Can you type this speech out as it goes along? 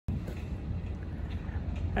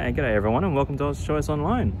Hey, g'day everyone and welcome to Oz Choice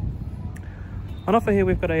Online. On offer here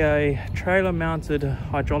we've got a trailer mounted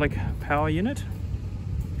hydraulic power unit.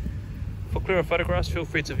 For clearer photographs, feel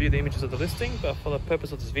free to view the images of the listing, but for the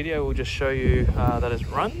purpose of this video we'll just show you that it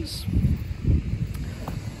runs.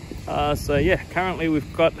 So yeah, currently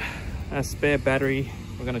we've got a spare battery.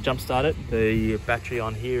 We're going to jump start it. The battery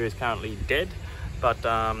on here is currently dead, but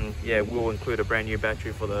yeah, we'll include a brand new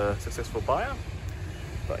battery for the successful buyer.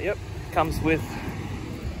 But yep, comes with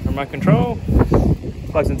remote control,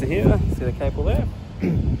 plugs into here, see the cable there.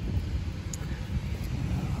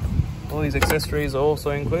 All these accessories are also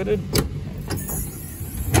included.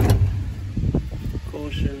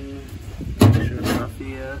 Caution, make sure it's enough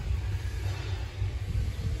here.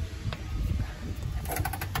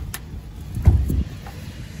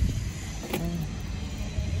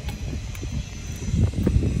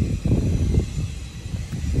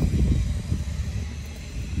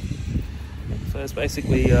 So it's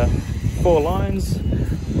basically 4 lines,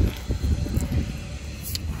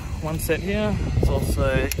 one set here. It's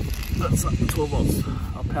also, that's 12 volts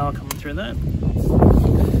of power coming through that.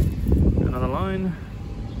 Another line.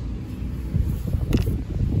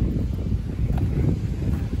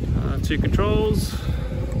 2 controls.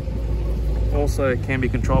 Also can be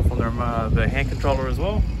controlled from the hand controller as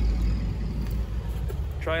well.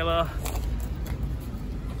 Trailer.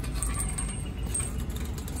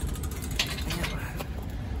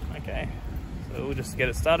 Okay, so we'll just get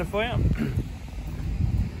it started for you. I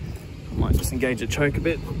might just engage the choke a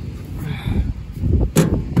bit.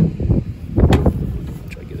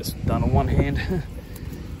 Try to get this done on one hand.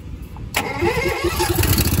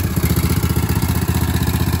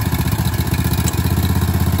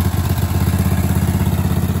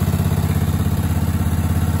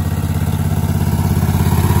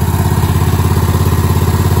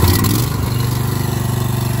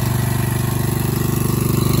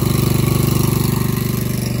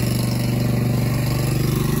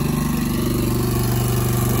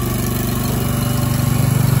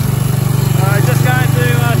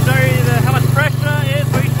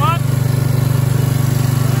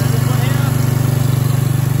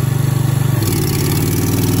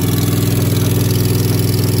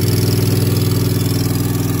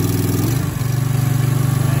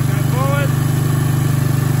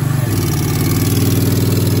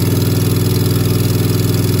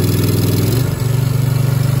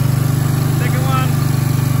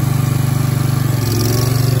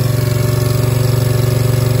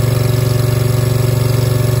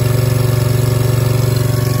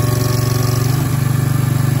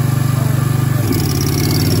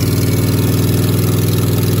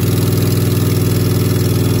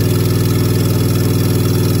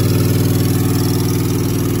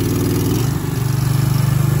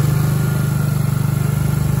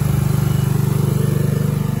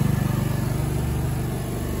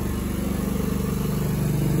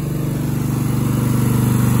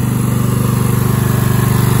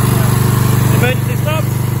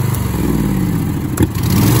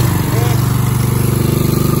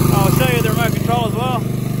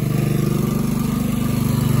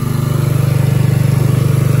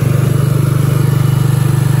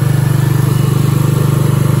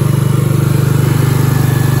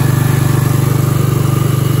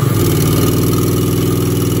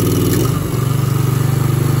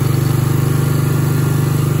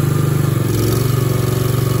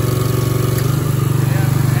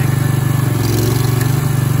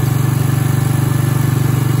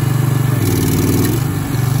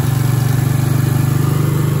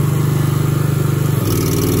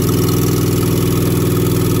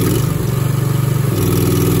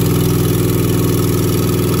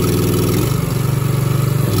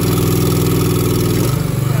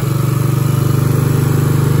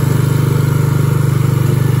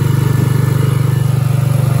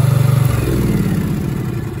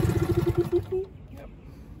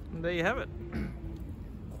 There you have it.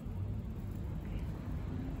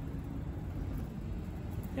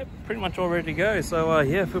 Yep, pretty much all ready to go. So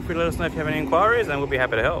yeah, feel free to let us know if you have any inquiries and we'll be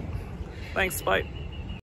happy to help. Thanks, bye.